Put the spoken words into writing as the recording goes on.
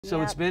So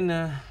Yep. it's been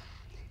a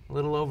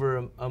little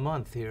over a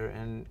month here,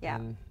 and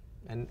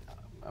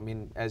I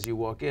mean, as you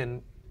walk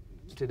in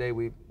today,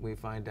 we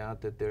find out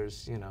that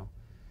there's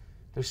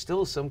there's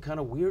still some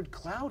kind of weird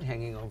cloud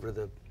hanging over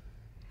the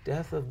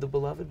death of the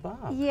beloved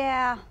Bob.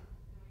 Yeah,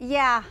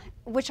 yeah,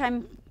 which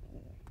I'm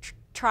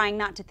trying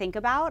not to think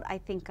about. I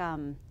think,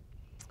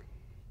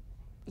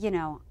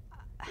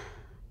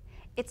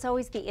 it's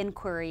always the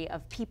inquiry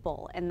of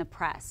people and the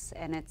press,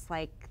 and it's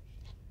like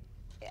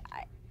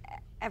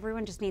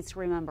everyone just needs to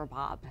remember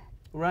Bob,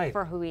 Right.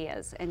 for who he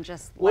is, and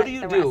just What let do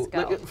you the do? rest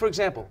go. Like, for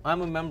example, I'm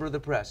a member of the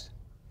press.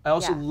 I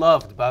also Yeah.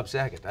 loved Bob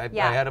Saget. I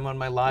Yeah. had him on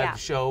my live Yeah.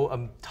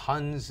 show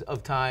tons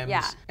of times,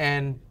 Yeah.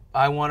 and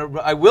I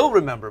will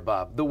remember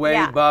Bob the way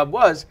Yeah. Bob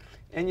was.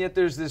 And yet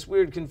there's this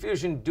weird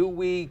confusion. Do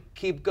we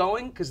keep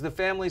going? Because the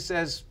family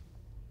says,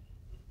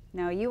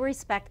 No, you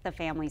respect the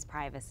family's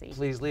privacy.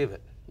 please leave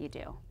it. You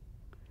do.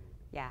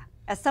 Yeah.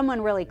 As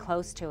someone really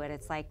close to it,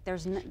 it's like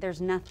there's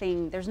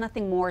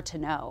nothing more to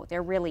know.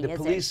 There really The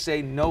isn't. police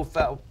say no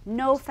foul.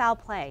 No foul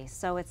play.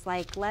 So it's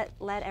like let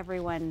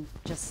everyone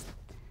just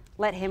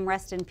let him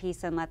rest in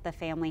peace and let the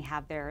family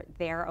have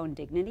their own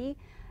dignity,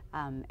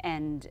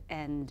 and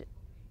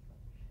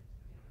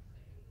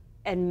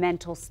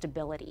mental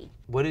stability.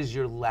 What is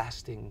your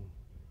lasting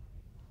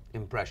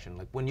impression?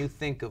 Like when you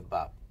think of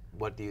Bob,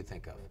 what do you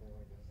think of?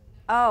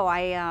 Oh,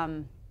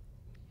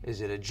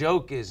 Is it a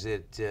joke? Is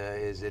it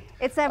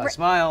It's a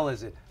smile?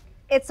 Is it?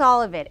 It's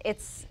all of it.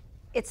 It's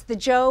the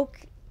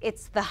joke.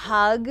 It's the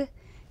hug,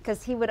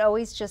 because he would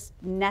always just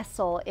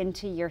nestle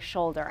into your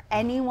shoulder.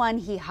 Anyone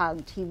he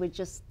hugged, he would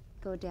just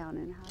go down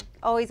and hug.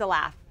 Always a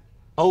laugh.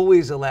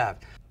 Always a laugh.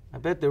 I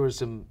bet there were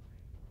some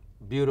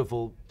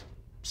beautiful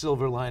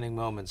silver lining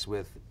moments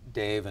with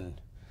Dave and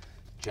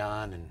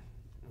John and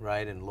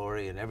and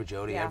Lori and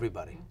Jody, Yeah.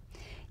 everybody.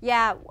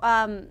 Yeah.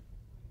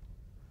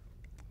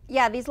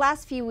 Yeah, these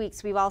last few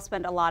weeks, we've all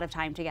spent a lot of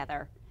time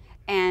together,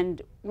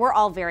 and we're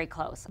all very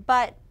close.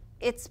 But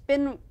it's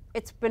been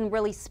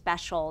really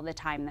special, the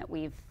time that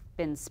we've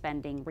been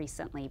spending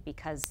recently,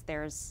 because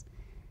there's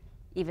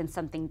even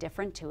something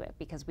different to it,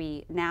 because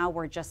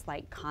we're just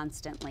like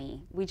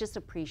constantly, we just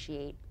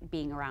appreciate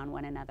being around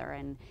one another,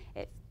 and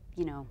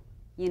you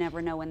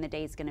never know when the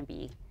day's going to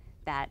be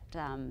that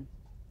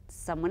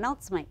someone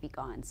else might be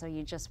gone, so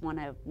you just want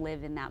to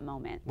live in that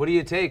moment. What do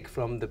you take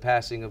from the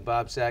passing of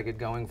Bob Saget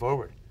going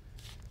forward?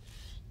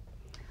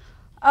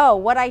 Oh,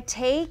 what I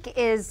take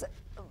is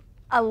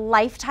a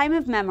lifetime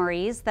of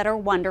memories that are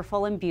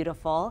wonderful and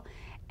beautiful,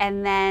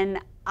 and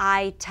then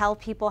I tell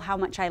people how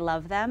much I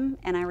love them,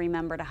 and I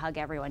remember to hug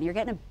everyone. You're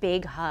getting a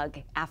big hug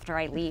after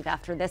I leave,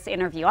 after this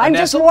interview.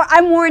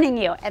 I'm warning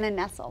you, and a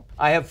nestle.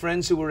 I have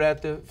friends who were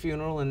at the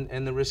funeral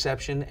and the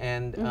reception,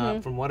 and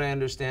from what I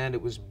understand,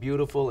 it was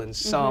beautiful and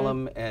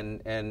solemn,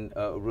 and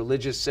a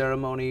religious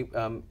ceremony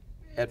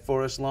at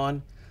Forest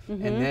Lawn.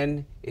 And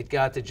then it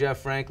got to Jeff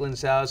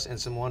Franklin's house, and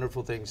some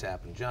wonderful things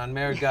happened. John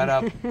Mayer got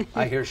up.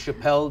 I hear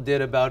Chappelle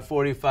did about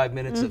 45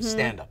 minutes of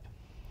stand-up.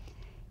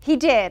 He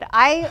did.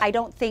 I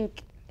don't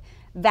think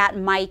that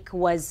mic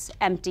was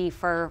empty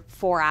for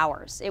 4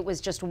 hours. It was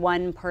just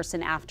one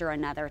person after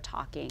another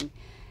talking.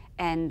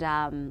 And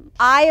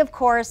I, of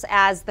course,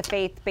 as the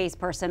faith-based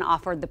person,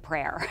 offered the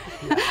prayer.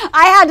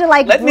 I had to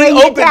bring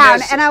it down,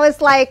 and I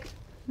was like,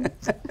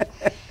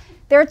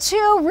 there are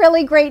two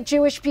really great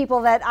Jewish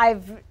people that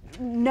I've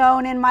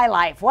known in my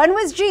life. One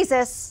was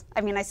Jesus. I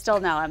mean, I still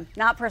know him,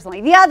 not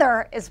personally. The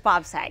other is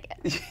Bob Saget.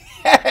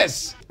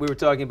 Yes! We were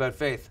talking about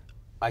faith.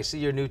 I see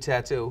your new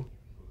tattoo.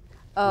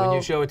 Oh. When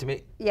you show it to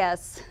me,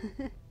 Yes.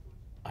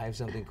 I have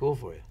something cool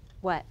for you.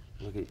 What?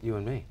 Look at you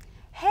and me.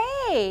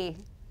 Hey,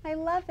 I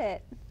love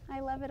it. I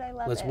love it. I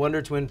love Let's it.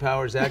 Wonder Twin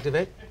powers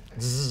activate.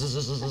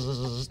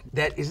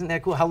 Isn't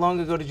that cool? How long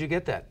ago did you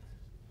get that?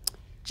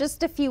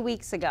 Just a few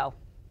weeks ago.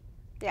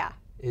 Yeah.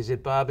 Is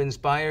it Bob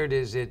inspired?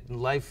 Is it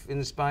life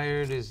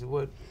inspired? Is it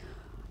what?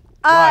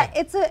 Why?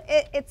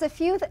 It's a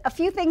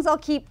few things I'll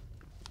keep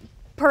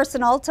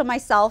personal to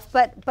myself,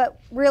 but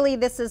really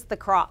this is the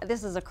cross.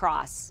 This is a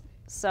cross.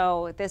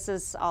 So this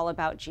is all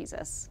about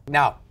Jesus.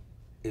 Now,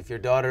 if your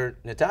daughter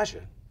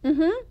Natasha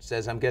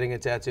says I'm getting a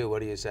tattoo, what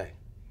do you say?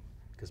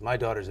 Because my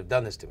daughters have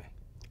done this to me.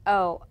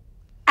 Oh,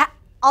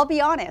 I'll be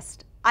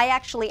honest. I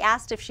actually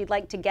asked if she'd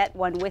like to get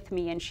one with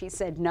me, and she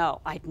said no,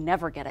 I'd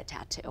never get a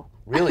tattoo.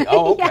 Really?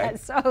 Oh, okay.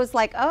 Yes. So I was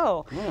like,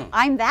 oh,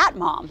 I'm that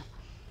mom.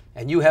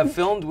 And you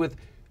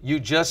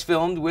just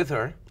filmed with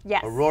her.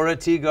 Yes. Aurora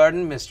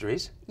Teagarden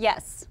Mysteries.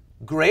 Yes.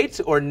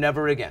 Great or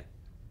never again?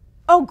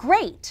 Oh,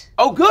 great.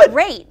 Oh, good.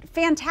 Great.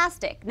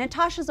 Fantastic.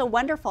 Natasha's a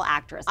wonderful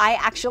actress. I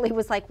actually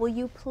was like, will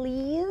you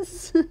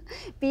please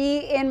be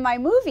in my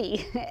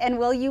movie? And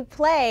will you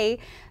play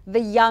the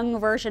young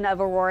version of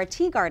Aurora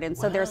Teagarden?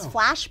 So there's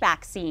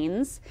flashback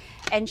scenes.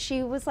 And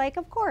she was like,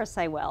 of course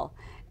I will.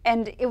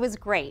 And it was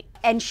great.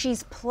 And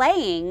she's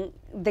playing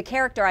the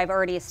character I've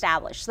already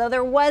established. So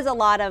there was a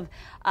lot of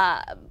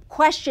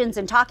questions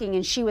and talking,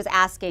 and she was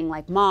asking,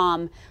 like,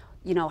 Mom,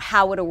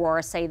 how would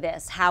Aurora say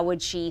this? How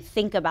would she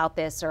think about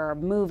this or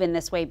move in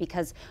this way?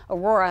 Because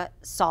Aurora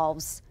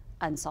solves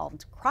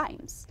unsolved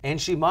crimes. And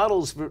she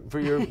models for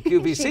your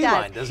QVC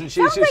line, doesn't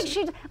she? Sounds like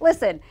she.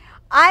 Listen,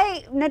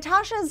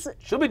 Natasha's.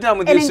 She'll be done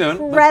with you soon.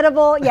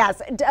 Incredible,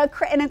 yes,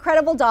 an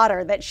incredible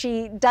daughter that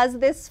she does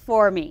this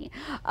for me.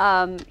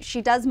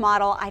 She does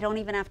model. I don't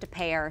even have to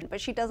pay her,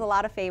 but she does a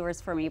lot of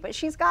favors for me. But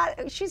she's got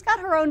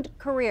her own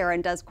career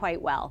and does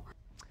quite well.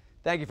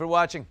 Thank you for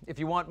watching. If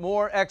you want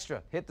more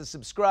extra, hit the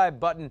subscribe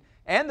button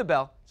and the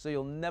bell so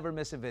you'll never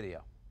miss a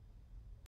video.